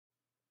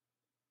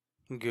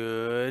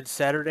Good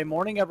Saturday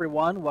morning,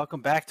 everyone.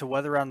 Welcome back to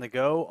Weather on the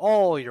Go,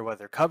 all your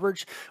weather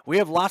coverage. We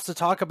have lots to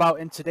talk about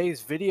in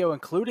today's video,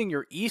 including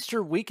your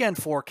Easter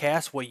weekend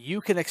forecast, what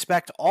you can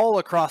expect all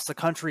across the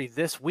country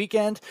this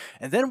weekend.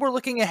 And then we're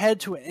looking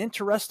ahead to an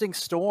interesting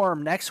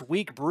storm next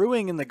week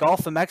brewing in the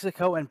Gulf of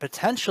Mexico and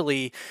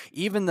potentially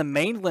even the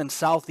mainland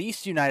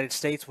southeast United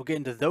States. We'll get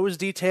into those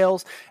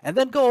details and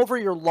then go over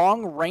your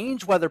long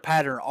range weather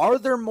pattern. Are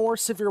there more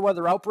severe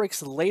weather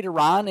outbreaks later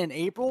on in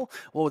April?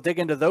 We'll dig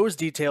into those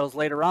details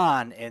later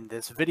on in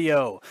this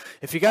video.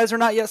 If you guys are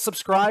not yet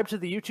subscribed to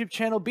the YouTube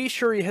channel, be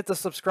sure you hit the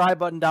subscribe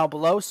button down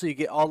below so you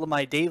get all of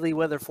my daily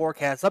weather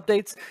forecast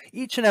updates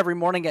each and every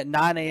morning at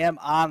 9 a.m.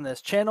 on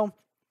this channel.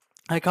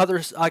 I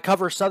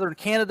cover southern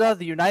Canada,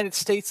 the United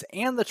States,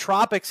 and the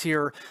tropics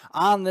here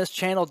on this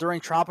channel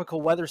during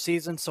tropical weather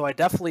season, so I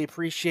definitely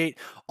appreciate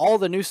all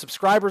the new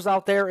subscribers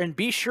out there, and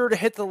be sure to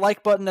hit the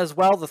like button as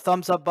well, the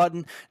thumbs up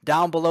button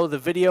down below the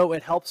video.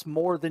 It helps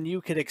more than you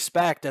could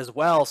expect as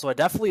well, so I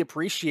definitely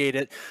appreciate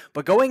it.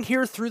 But going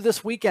here through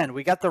this weekend,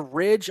 we got the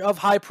ridge of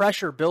high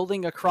pressure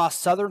building across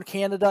southern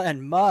Canada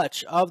and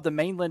much of the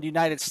mainland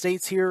United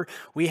States here.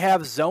 We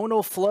have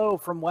zonal flow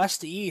from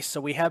west to east,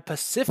 so we have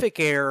Pacific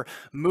air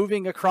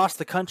moving across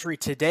the country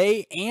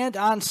today and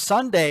on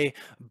Sunday,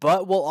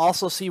 but we'll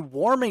also see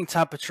warming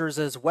temperatures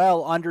as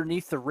well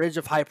underneath the ridge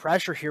of high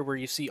pressure here, where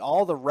you see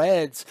all the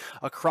reds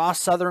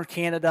across southern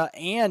Canada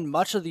and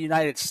much of the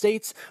United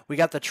States. We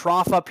got the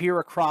trough up here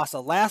across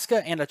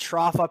Alaska and a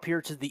trough up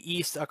here to the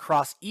east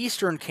across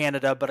eastern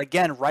Canada, but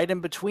again, right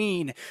in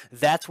between,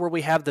 that's where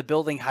we have the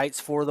building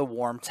heights for the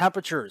warm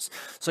temperatures.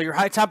 So your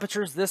high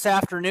temperatures this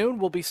afternoon,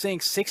 we'll be seeing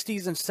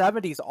 60s and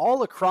 70s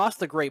all across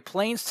the Great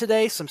Plains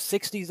today, some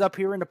 60s up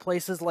here into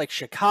places like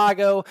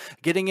Chicago,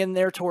 getting in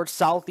there towards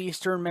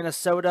southeastern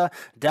Minnesota,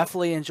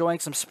 definitely enjoying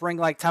some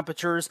spring-like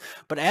temperatures.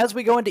 But as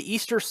we go into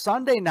Easter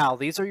Sunday now,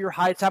 these are your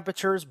high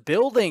temperatures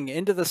building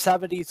into the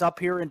 70s up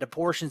here into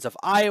portions of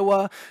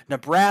Iowa,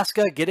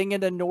 Nebraska, getting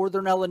into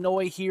northern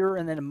Illinois here,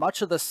 and then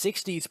much of the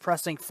 60s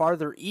pressing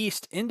farther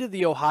east into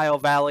the Ohio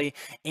Valley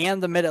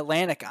and the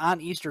Mid-Atlantic on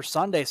Easter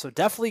Sunday. So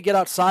definitely get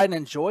outside and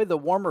enjoy the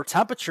warmer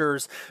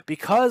temperatures,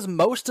 because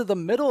most of the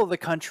middle of the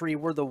country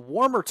where the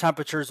warmer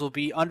temperatures will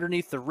be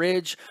underneath the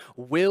ridge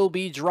will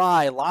be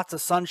dry. Lots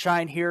of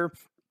sunshine here.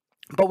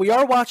 But we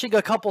are watching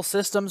a couple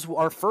systems.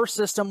 Our first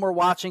system we're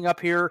watching up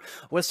here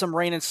with some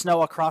rain and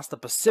snow across the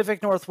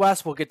Pacific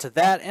Northwest. We'll get to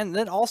that. And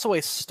then also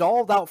a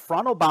stalled out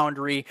frontal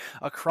boundary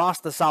across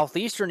the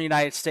southeastern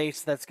United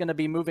States that's going to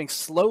be moving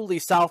slowly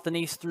south and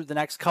east through the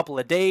next couple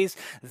of days.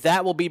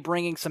 That will be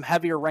bringing some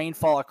heavier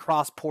rainfall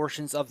across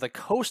portions of the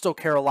coastal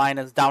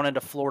Carolinas down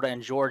into Florida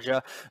and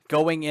Georgia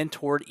going in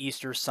toward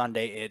Easter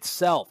Sunday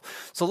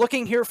itself. So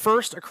looking here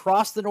first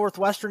across the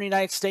northwestern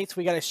United States,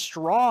 we got a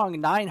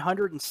strong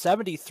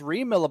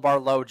 973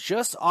 millibar low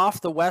just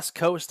off the west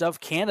coast of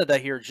Canada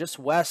here, just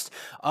west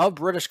of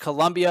British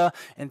Columbia,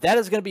 and that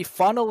is going to be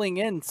funneling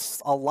in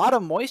a lot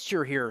of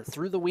moisture here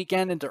through the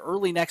weekend into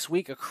early next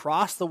week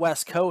across the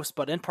west coast,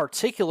 but in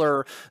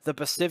particular the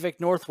Pacific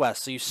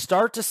Northwest. So you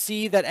start to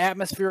see that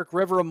atmospheric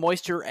river of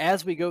moisture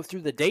as we go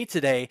through the day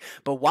today,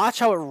 but watch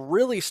how it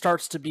really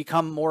starts to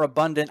become more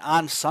abundant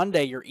on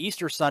Sunday, your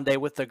Easter Sunday,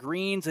 with the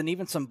greens and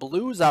even some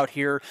blues out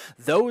here.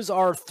 Those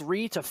are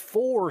 3 to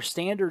 4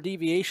 standard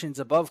deviations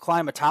above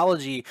climatology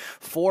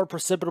for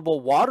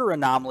precipitable water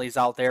anomalies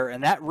out there,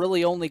 and that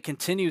really only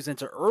continues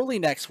into early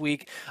next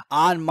week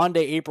on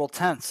Monday, April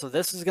 10th. So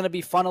this is going to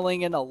be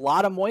funneling in a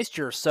lot of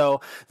moisture. So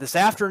this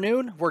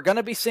afternoon, we're going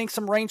to be seeing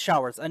some rain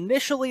showers.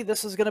 Initially,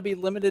 this is going to be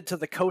limited to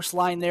the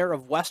coastline there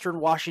of western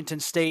Washington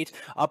State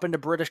up into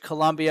British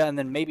Columbia and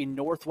then maybe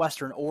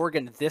northwestern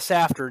Oregon this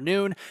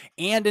afternoon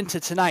and into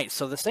tonight.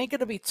 So this ain't going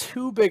to be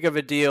too big of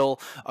a deal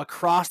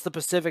across the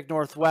Pacific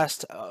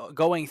Northwest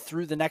going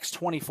through the next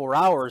 24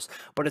 hours,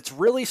 but it's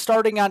really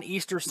starting on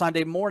Easter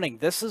Sunday morning.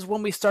 This is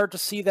when we start to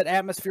see that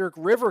atmospheric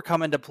river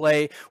come into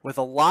play with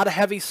a lot of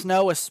heavy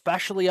snow,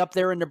 especially up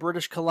there into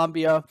British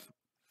Columbia.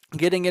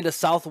 Getting into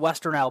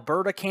southwestern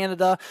Alberta,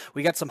 Canada,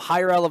 we got some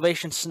higher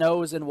elevation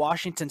snows in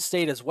Washington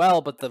State as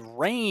well, but the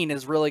rain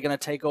is really going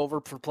to take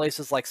over for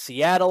places like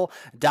Seattle,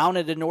 down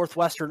into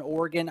northwestern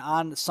Oregon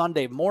on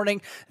Sunday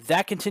morning.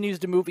 That continues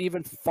to move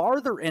even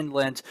farther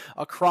inland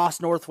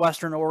across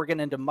northwestern Oregon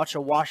into much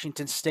of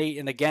Washington State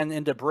and again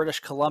into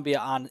British Columbia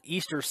on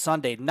Easter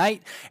Sunday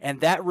night,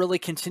 and that really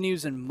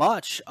continues in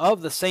much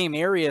of the same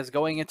areas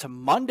going into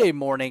Monday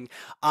morning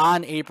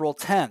on April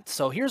 10th.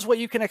 So here's what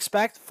you can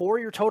expect for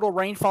your total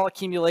rainfall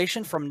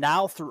accumulation from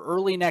now through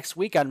early next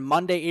week on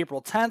Monday,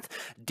 April 10th.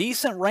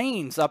 Decent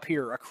rains up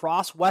here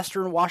across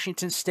western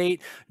Washington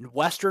State,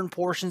 western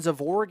portions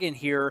of Oregon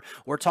here.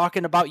 We're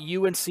talking about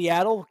you in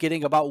Seattle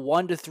getting about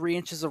 1 to 3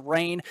 inches of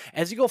rain.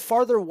 As you go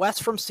farther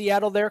west from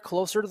Seattle there,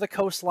 closer to the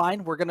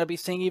coastline, we're going to be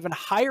seeing even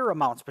higher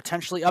amounts,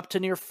 potentially up to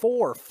near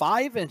 4 or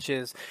 5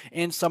 inches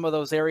in some of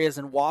those areas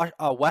in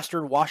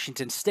western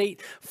Washington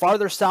State.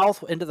 Farther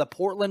south into the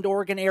Portland,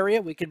 Oregon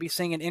area, we could be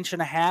seeing 1.5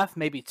 inches,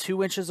 maybe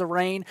 2 inches of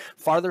rain.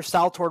 Farther farther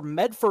south toward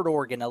Medford,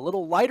 Oregon, a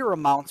little lighter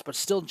amounts, but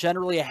still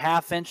generally a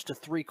 ½ inch to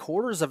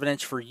 3/4 of an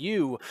inch for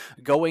you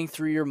going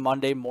through your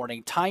Monday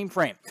morning time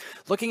frame.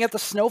 Looking at the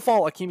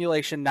snowfall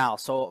accumulation now.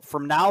 So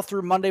from now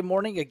through Monday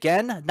morning,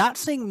 again, not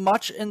seeing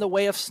much in the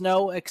way of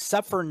snow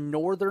except for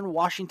northern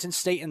Washington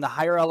state in the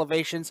higher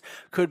elevations.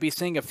 Could be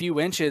seeing a few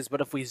inches,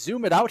 but if we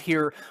zoom it out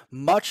here,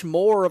 much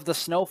more of the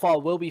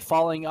snowfall will be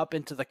falling up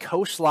into the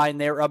coastline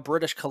there of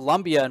British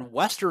Columbia and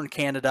Western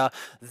Canada.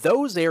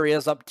 Those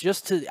areas up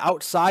just to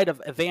outside of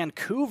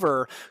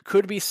Vancouver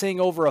could be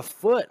seeing over a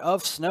foot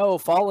of snow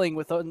falling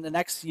within the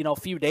next,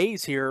 few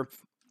days here,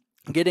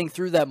 getting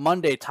through that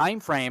Monday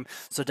time frame.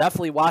 So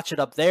definitely watch it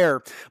up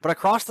there. But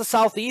across the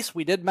southeast,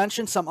 we did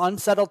mention some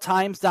unsettled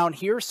times down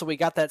here. So we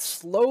got that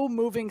slow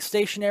moving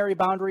stationary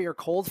boundary or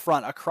cold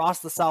front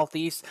across the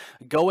southeast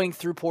going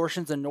through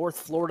portions of North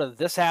Florida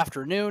this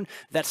afternoon.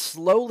 That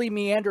slowly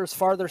meanders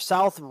farther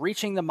south,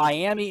 reaching the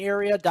Miami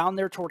area down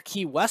there toward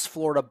Key West,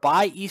 Florida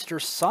by Easter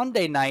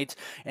Sunday night.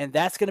 And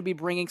that's going to be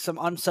bringing some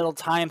unsettled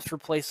times for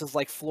places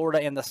like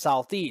Florida and the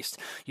southeast.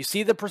 You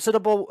see the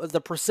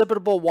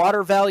precipitable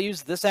water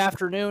values this afternoon.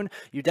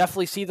 You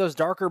definitely see those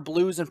darker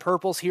blues and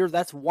purples here.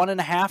 That's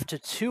 1.5 to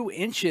 2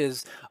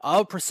 inches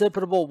of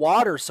precipitable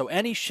water. So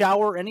any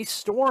shower, any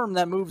storm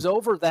that moves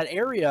over that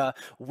area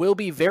will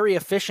be very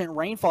efficient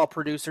rainfall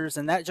producers,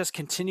 and that just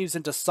continues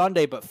into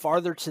Sunday, but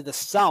farther to the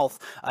south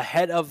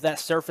ahead of that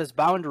surface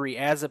boundary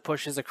as it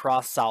pushes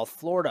across South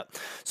Florida.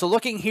 So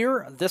looking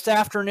here this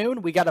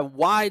afternoon, we got a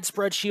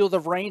widespread shield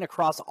of rain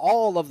across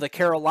all of the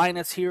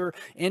Carolinas here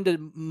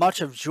into much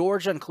of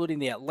Georgia, including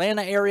the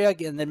Atlanta area,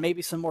 and then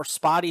maybe some more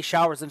spotty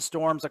showers and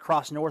storms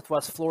across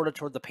northwest Florida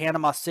toward the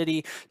Panama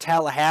City,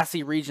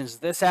 Tallahassee regions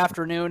this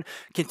afternoon.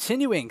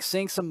 Continuing,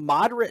 seeing some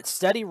moderate,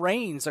 steady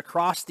rains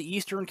across the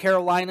eastern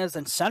Carolinas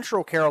and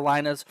central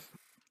Carolinas,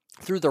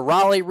 through the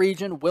Raleigh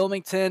region,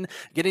 Wilmington,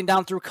 getting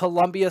down through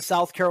Columbia,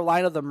 South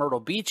Carolina, the Myrtle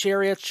Beach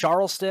area,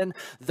 Charleston.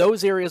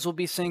 Those areas will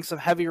be seeing some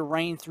heavier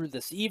rain through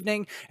this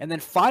evening. And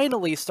then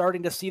finally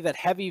starting to see that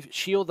heavy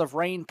shield of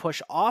rain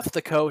push off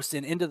the coast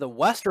and into the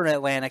western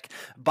Atlantic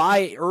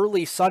by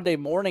early Sunday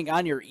morning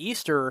on your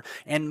Easter,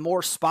 and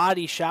more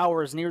spotty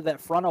showers near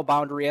that frontal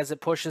boundary as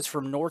it pushes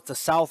from north to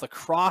south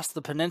across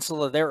the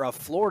peninsula there of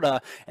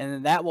Florida. And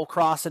then that will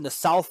cross into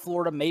South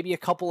Florida, maybe a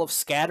couple of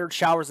scattered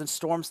showers and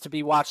storms to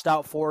be watched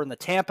out for in the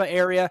Tampa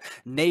area,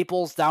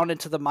 Naples, down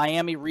into the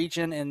Miami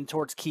region and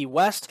towards Key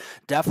West.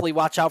 Definitely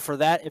watch out for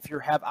that if you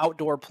have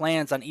outdoor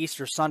plans on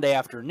Easter Sunday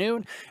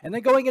afternoon. And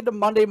then going into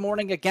Monday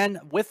morning, again,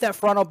 with that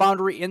frontal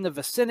boundary in the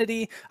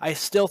vicinity, I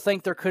still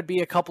think there could be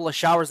a couple of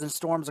showers and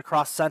storms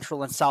across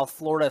central and South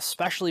Florida,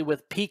 especially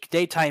with peak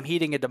daytime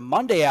heating into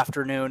Monday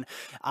afternoon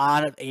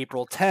on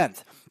April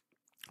 10th.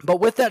 But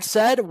with that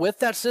said, with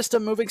that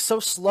system moving so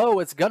slow,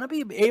 it's going to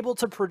be able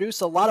to produce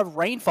a lot of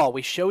rainfall.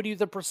 We showed you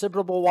the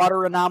precipitable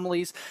water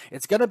anomalies.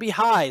 It's going to be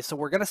high, so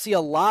we're going to see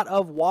a lot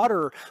of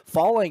water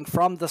falling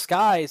from the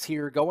skies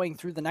here going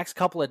through the next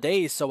couple of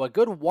days. So a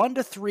good 1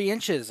 to 3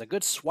 inches, a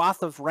good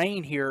swath of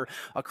rain here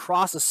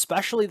across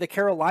especially the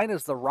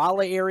Carolinas, the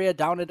Raleigh area,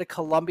 down into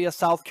Columbia,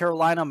 South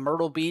Carolina,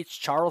 Myrtle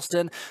Beach,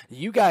 Charleston.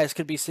 You guys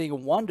could be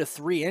seeing 1 to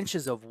 3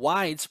 inches of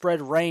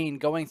widespread rain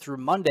going through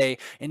Monday,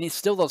 and it's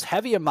still those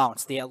heavy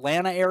amounts. The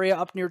Atlanta area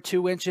up near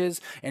 2 inches,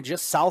 and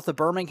just south of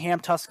Birmingham,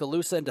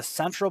 Tuscaloosa into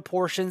central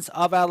portions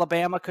of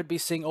Alabama could be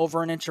seeing over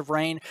 1 inch of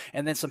rain,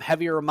 and then some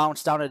heavier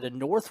amounts down into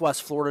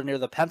northwest Florida near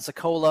the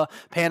Pensacola,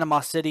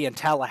 Panama City, and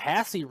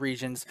Tallahassee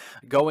regions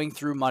going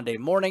through Monday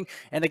morning.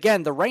 And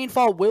again, the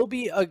rainfall will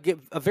be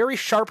a very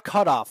sharp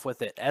cutoff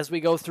with it as we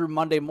go through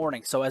Monday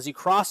morning. So as you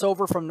cross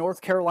over from North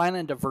Carolina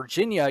into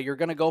Virginia, you're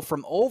going to go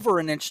from over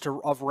 1 inch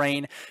of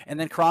rain, and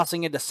then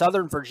crossing into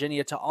southern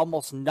Virginia to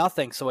almost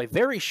nothing. So a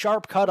very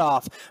sharp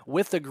cutoff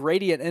with the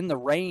gradient in the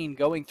rain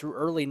going through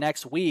early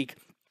next week.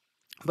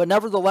 But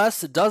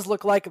nevertheless, it does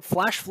look like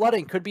flash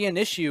flooding could be an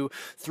issue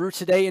through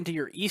today into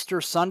your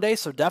Easter Sunday,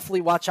 so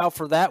definitely watch out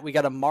for that. We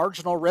got a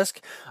marginal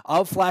risk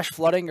of flash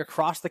flooding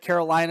across the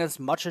Carolinas,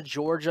 much of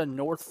Georgia,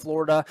 North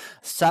Florida,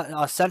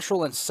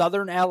 central and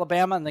southern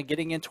Alabama, and then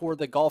getting in toward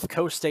the Gulf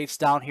Coast states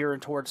down here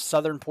and towards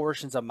southern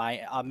portions of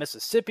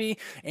Mississippi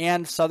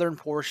and southern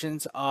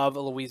portions of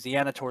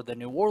Louisiana toward the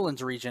New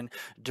Orleans region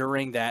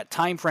during that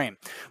time frame.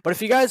 But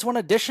if you guys want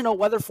additional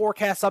weather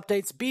forecast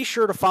updates, be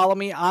sure to follow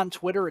me on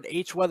Twitter at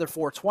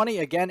HWeather420.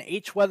 Again,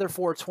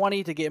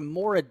 HWeather420 to get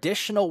more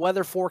additional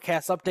weather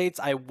forecast updates.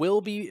 I will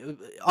be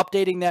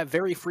updating that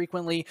very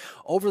frequently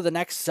over the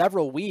next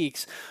several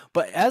weeks.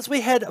 But as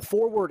we head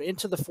forward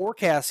into the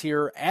forecast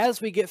here,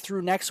 as we get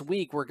through next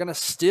week, we're going to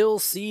still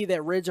see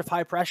that ridge of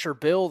high pressure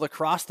build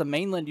across the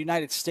mainland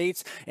United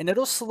States, and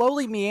it'll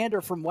slowly meander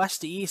from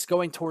west to east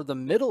going toward the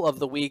middle of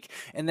the week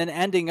and then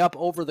ending up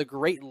over the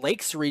Great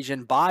Lakes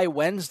region by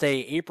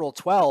Wednesday, April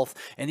 12th.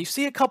 And you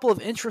see a couple of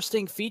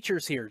interesting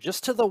features here.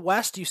 Just to the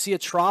west, you see a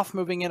trough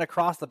moving in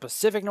across the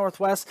Pacific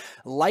Northwest,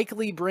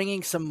 likely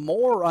bringing some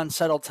more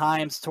unsettled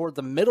times toward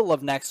the middle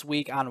of next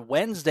week on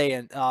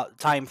Wednesday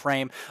time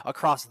frame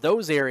across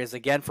those areas,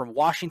 again from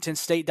Washington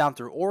State down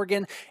through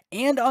Oregon.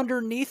 And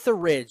underneath the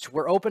ridge,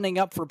 we're opening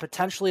up for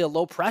potentially a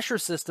low pressure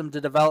system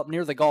to develop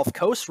near the Gulf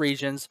Coast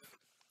regions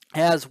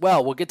as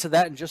well. We'll get to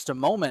that in just a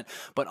moment.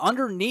 But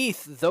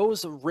underneath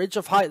those ridge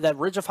of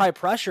high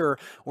pressure,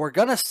 we're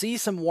going to see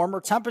some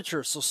warmer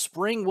temperatures. So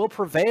spring will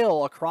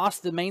prevail across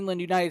the mainland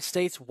United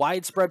States.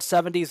 Widespread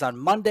 70s on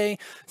Monday,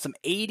 some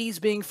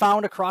 80s being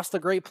found across the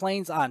Great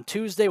Plains on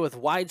Tuesday, with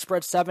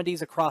widespread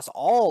 70s across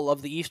all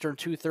of the eastern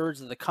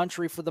 2/3 of the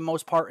country for the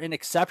most part, in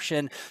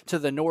exception to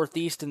the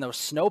Northeast and those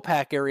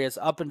snowpack areas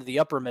up into the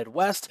upper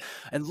Midwest.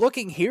 And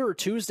looking here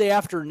Tuesday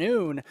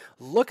afternoon,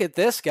 look at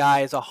this,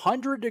 guys,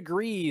 100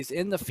 degrees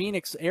in the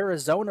Phoenix,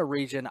 Arizona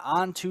region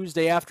on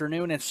Tuesday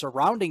afternoon, and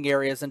surrounding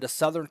areas into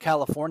Southern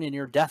California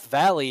near Death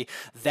Valley.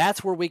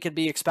 That's where we could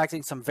be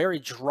expecting some very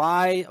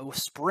dry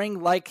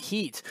spring-like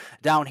heat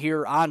down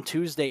here on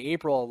Tuesday,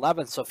 April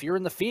 11th. So if you're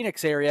in the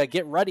Phoenix area,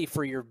 get ready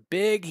for your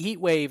big heat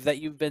wave that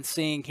you've been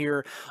seeing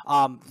here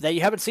that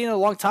you haven't seen in a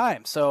long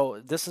time. So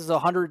this is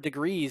 100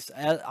 degrees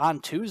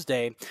on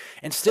Tuesday,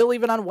 and still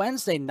even on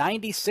Wednesday,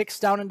 96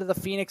 down into the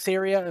Phoenix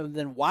area, and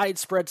then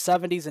widespread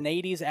 70s and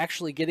 80s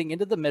actually getting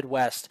into the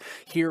Midwest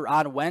here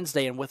on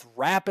Wednesday. And with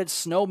rapid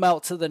snow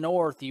melt to the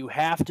north, you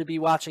have to be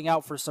watching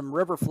out for some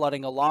river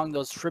flooding along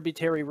those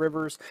tributary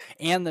rivers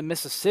and the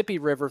Mississippi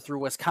River through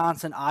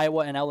Wisconsin, Iowa,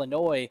 and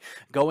Illinois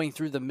going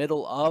through the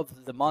middle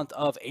of the month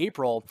of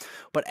April.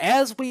 But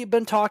as we've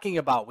been talking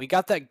about, we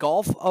got that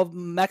Gulf of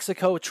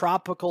Mexico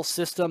tropical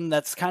system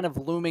that's kind of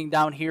looming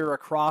down here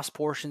across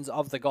portions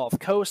of the Gulf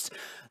Coast.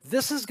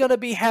 This is going to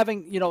be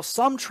having,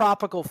 some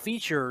tropical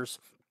features,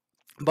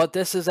 but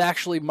this is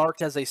actually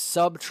marked as a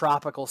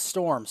subtropical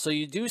storm. So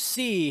you do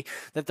see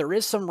that there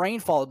is some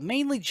rainfall,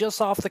 mainly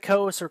just off the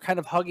coast or kind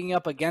of hugging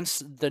up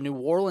against the New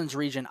Orleans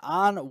region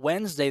on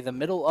Wednesday, the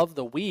middle of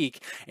the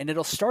week. And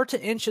it'll start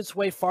to inch its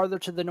way farther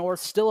to the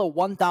north, still a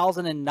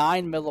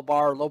 1,009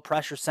 millibar low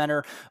pressure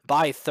center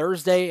by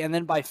Thursday. And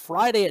then by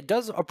Friday, it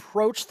does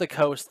approach the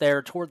coast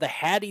there toward the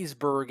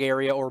Hattiesburg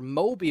area or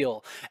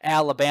Mobile,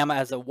 Alabama,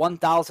 as a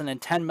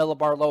 1,010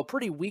 millibar low.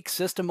 Pretty weak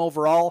system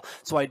overall.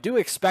 So I do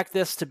expect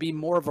this to be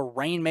more of a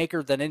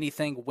rainmaker than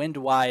anything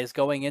wind-wise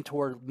going into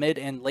our mid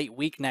and late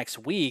week next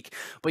week.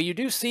 But you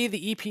do see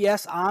the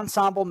EPS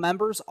ensemble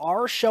members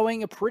are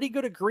showing a pretty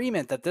good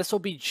agreement that this will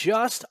be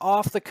just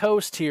off the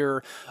coast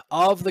here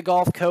of the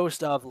Gulf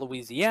Coast of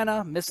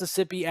Louisiana,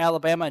 Mississippi,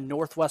 Alabama, and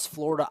Northwest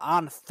Florida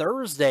on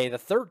Thursday, the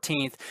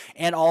 13th,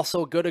 and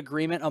also good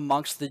agreement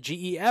amongst the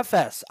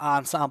GEFS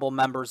ensemble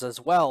members as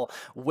well,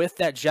 with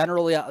that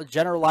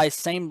generalized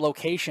same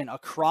location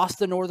across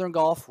the Northern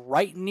Gulf,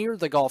 right near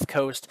the Gulf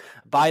Coast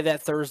by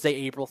that Thursday,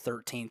 April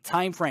 13th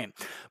timeframe.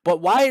 But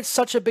why it's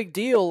such a big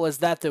deal is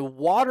that the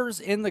waters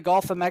in the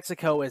Gulf of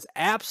Mexico is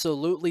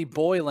absolutely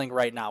boiling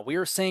right now. We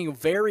are seeing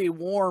very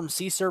warm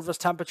sea surface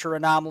temperature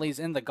anomalies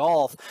in the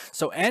Gulf.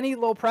 So any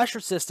low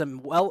pressure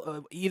system,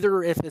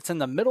 either if it's in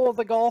the middle of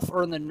the Gulf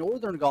or in the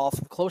northern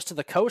Gulf, close to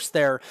the coast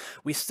there,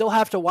 we still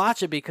have to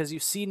watch it because you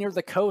see near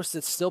the coast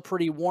it's still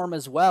pretty warm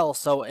as well.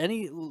 So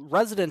any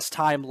residence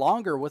time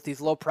longer with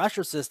these low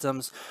pressure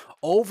systems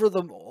over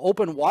the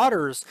open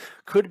waters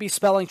could be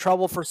spelling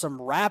trouble for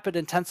some rapid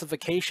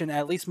intensification,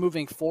 at least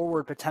moving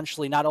forward,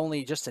 potentially not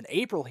only just in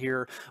April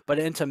here, but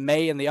into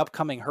May and the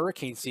upcoming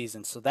hurricane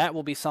season. So that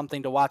will be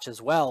something to watch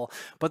as well.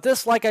 But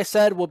this, like I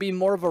said, will be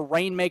more of a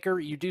rainmaker.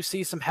 You do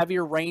see some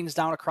heavier rains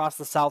down across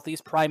the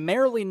southeast,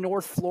 primarily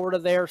North Florida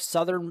there,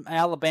 southern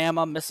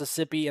Alabama,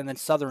 Mississippi, and then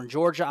southern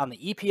Georgia on the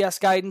EPS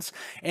guidance.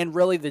 And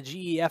really the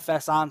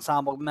GEFS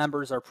ensemble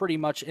members are pretty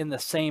much in the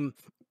same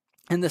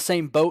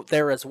boat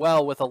there as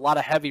well, with a lot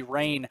of heavy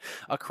rain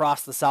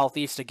across the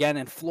southeast, again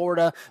in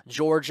Florida,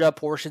 Georgia,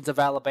 portions of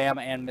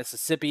Alabama, and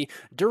Mississippi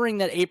during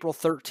that April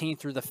 13th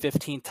through the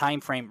 15th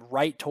timeframe,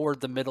 right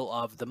toward the middle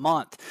of the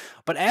month.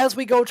 But as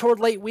we go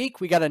toward late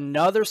week, we got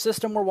another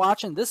system we're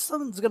watching. This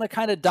one's going to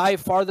kind of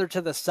dive farther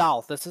to the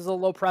south. This is a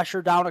low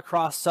pressure down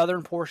across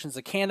southern portions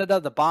of Canada,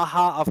 the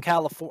Baja of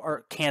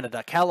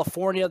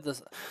California,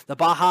 the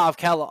Baja of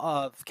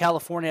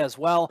California as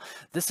well.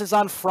 This is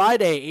on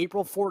Friday,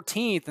 April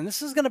 14th, and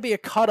this is going to be a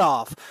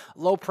cutoff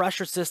low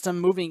pressure system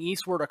moving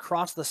eastward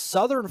across the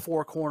southern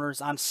four corners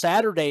on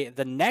Saturday,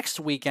 the next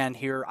weekend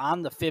here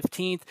on the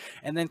 15th,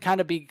 and then kind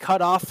of be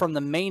cut off from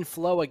the main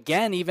flow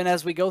again even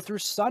as we go through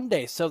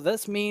Sunday. So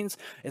this means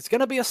it's going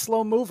to be a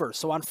slow mover.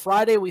 So on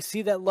Friday, we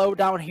see that low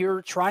down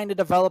here trying to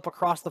develop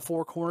across the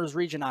Four Corners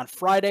region on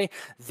Friday.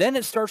 Then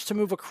it starts to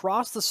move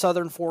across the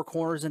southern Four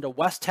Corners into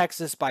West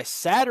Texas by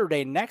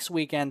Saturday next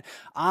weekend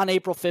on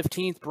April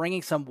 15th,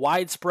 bringing some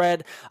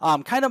widespread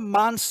kind of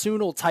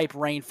monsoonal type type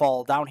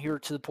rainfall down here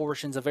to the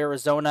portions of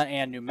Arizona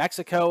and New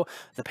Mexico,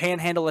 the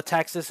panhandle of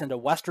Texas into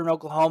western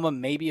Oklahoma,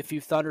 maybe a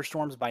few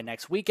thunderstorms by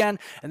next weekend,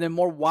 and then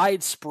more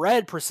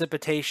widespread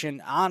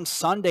precipitation on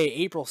Sunday,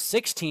 April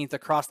 16th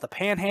across the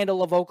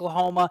panhandle of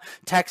Oklahoma,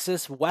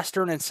 Texas,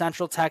 western and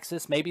central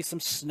Texas, maybe some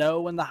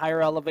snow in the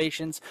higher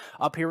elevations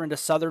up here into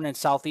southern and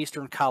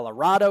southeastern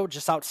Colorado,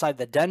 just outside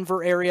the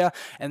Denver area.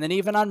 And then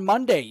even on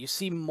Monday, you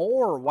see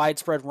more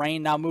widespread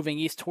rain now moving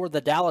east toward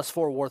the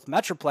Dallas-Fort Worth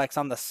Metroplex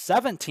on the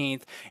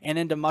 17th and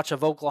into much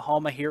of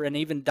Oklahoma here and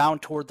even down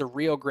toward the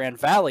Rio Grande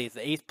Valley,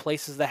 the 8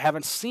 places that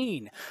haven't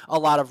seen a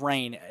lot of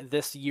rain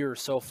this year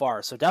so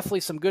far. So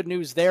definitely some good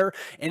news there,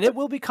 and it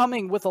will be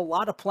coming with a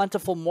lot of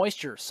plentiful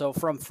moisture. So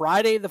from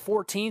Friday the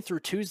 14th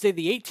through Tuesday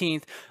the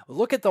 18th,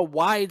 look at the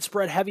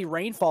widespread heavy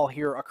rainfall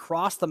here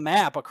across the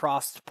map,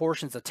 across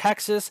portions of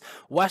Texas,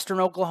 western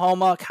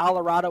Oklahoma,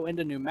 Colorado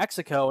into New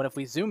Mexico. And if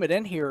we zoom it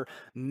in here,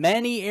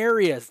 many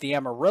areas, the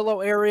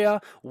Amarillo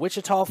area,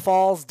 Wichita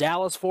Falls,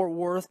 Dallas, Fort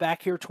Worth,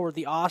 back here toward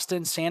the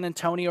Austin, San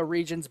Antonio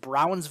regions,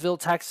 Brownsville,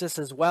 Texas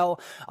as well,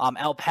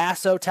 El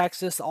Paso,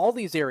 Texas, all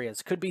these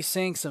areas could be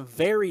seeing some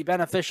very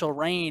beneficial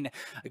rain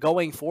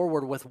going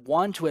forward with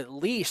 1 to at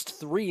least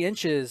 3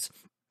 inches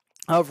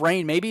of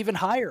rain, maybe even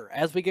higher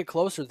as we get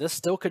closer. This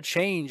still could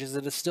change as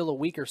it is still a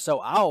week or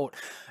so out,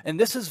 and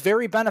this is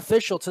very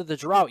beneficial to the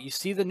drought. You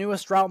see the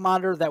newest drought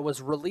monitor that was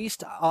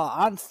released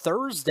on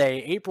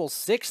Thursday, April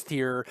 6th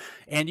here,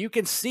 and you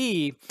can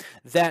see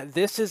that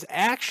this is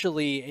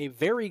actually a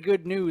very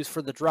good news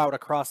for the drought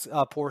across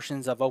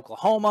portions of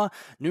Oklahoma,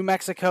 New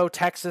Mexico,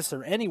 Texas,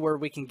 or anywhere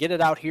we can get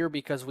it out here,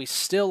 because we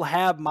still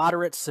have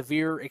moderate,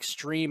 severe,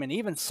 extreme, and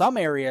even some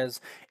areas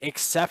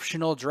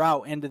exceptional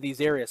drought into these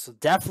areas. So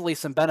definitely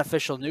some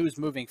beneficial news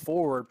moving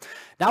forward.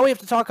 Now we have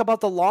to talk about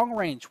the long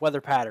range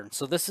weather pattern.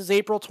 So this is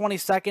April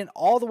 22nd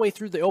all the way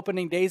through the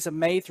opening days of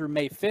May through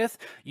May 5th.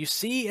 You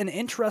see an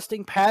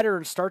interesting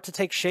pattern start to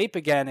take shape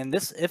again. And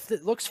this, if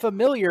it looks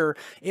familiar,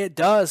 it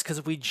does,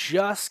 because we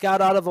just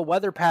got out of a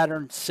weather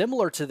pattern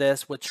similar to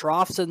this with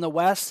troughs in the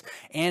west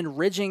and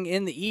ridging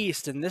in the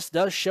east. And this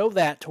does show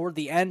that toward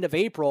the end of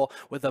April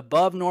with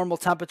above normal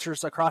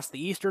temperatures across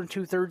the eastern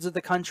 2/3 of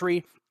the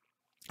country,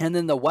 and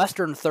then the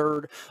western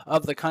third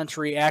of the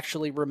country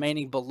actually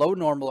remaining below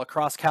normal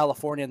across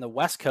California and the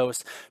West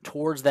Coast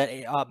towards that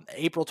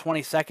April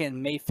 22nd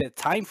and May 5th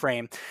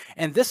timeframe.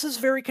 And this is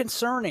very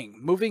concerning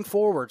moving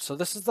forward. So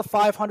this is the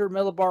 500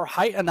 millibar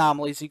height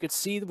anomalies. You could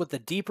see with the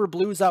deeper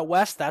blues out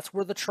west, that's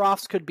where the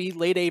troughs could be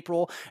late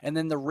April, and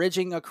then the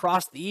ridging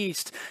across the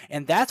east.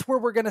 And that's where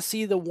we're going to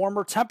see the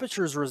warmer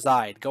temperatures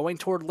reside going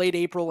toward late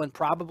April and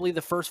probably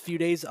the first few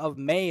days of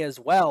May as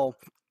well,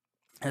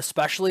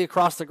 especially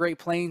across the Great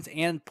Plains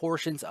and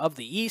portions of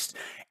the east.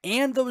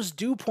 And those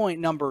dew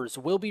point numbers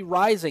will be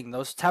rising.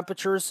 Those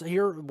temperatures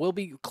here will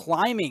be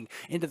climbing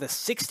into the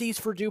 60s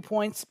for dew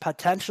points,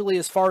 potentially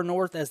as far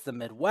north as the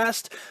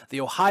Midwest, the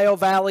Ohio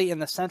Valley,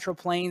 and the Central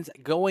Plains,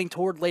 going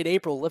toward late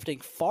April, lifting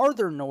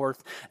farther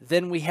north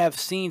than we have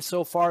seen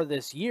so far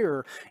this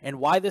year. And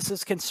why this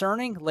is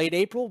concerning, late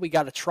April, we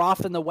got a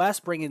trough in the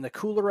west bringing the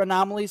cooler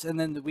anomalies, and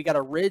then we got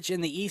a ridge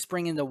in the east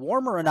bringing the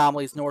warmer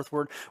anomalies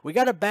northward. We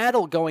got a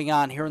battle going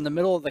on here in the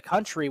middle of the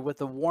country with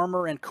the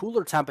warmer and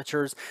cooler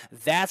temperatures.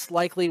 That's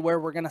likely where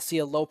we're going to see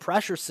a low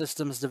pressure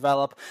systems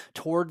develop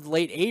toward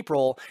late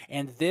April,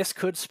 and this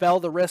could spell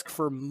the risk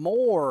for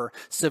more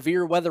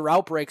severe weather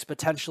outbreaks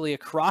potentially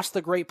across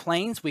the Great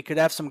Plains. We could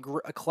have some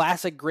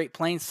classic Great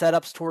Plains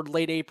setups toward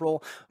late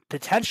April,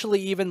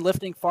 potentially even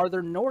lifting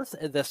farther north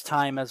at this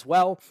time as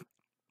well.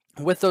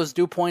 With those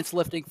dew points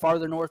lifting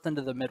farther north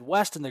into the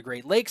Midwest and the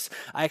Great Lakes,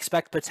 I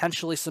expect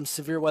potentially some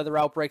severe weather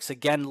outbreaks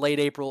again late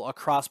April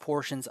across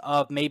portions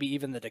of maybe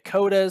even the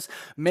Dakotas,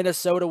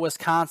 Minnesota,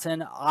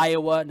 Wisconsin,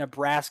 Iowa,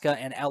 Nebraska,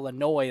 and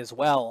Illinois as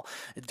well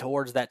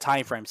towards that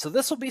time frame. So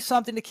this will be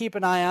something to keep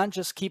an eye on.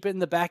 Just keep it in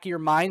the back of your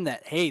mind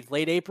that, hey,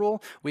 late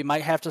April, we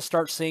might have to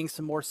start seeing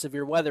some more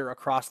severe weather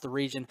across the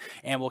region,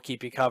 and we'll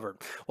keep you covered.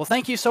 Well,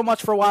 thank you so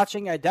much for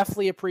watching. I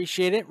definitely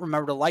appreciate it.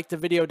 Remember to like the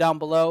video down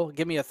below,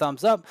 give me a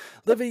thumbs up,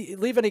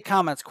 leave any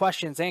comments,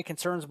 questions, and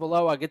concerns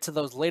below. I'll get to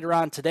those later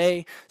on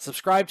today.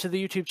 Subscribe to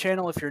the YouTube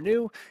channel if you're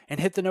new, and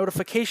hit the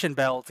notification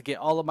bell to get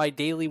all of my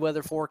daily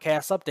weather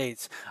forecast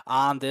updates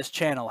on this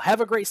channel.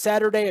 Have a great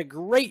Saturday, a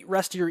great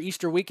rest of your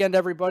Easter weekend,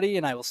 everybody,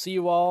 and I will see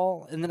you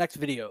all in the next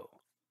video.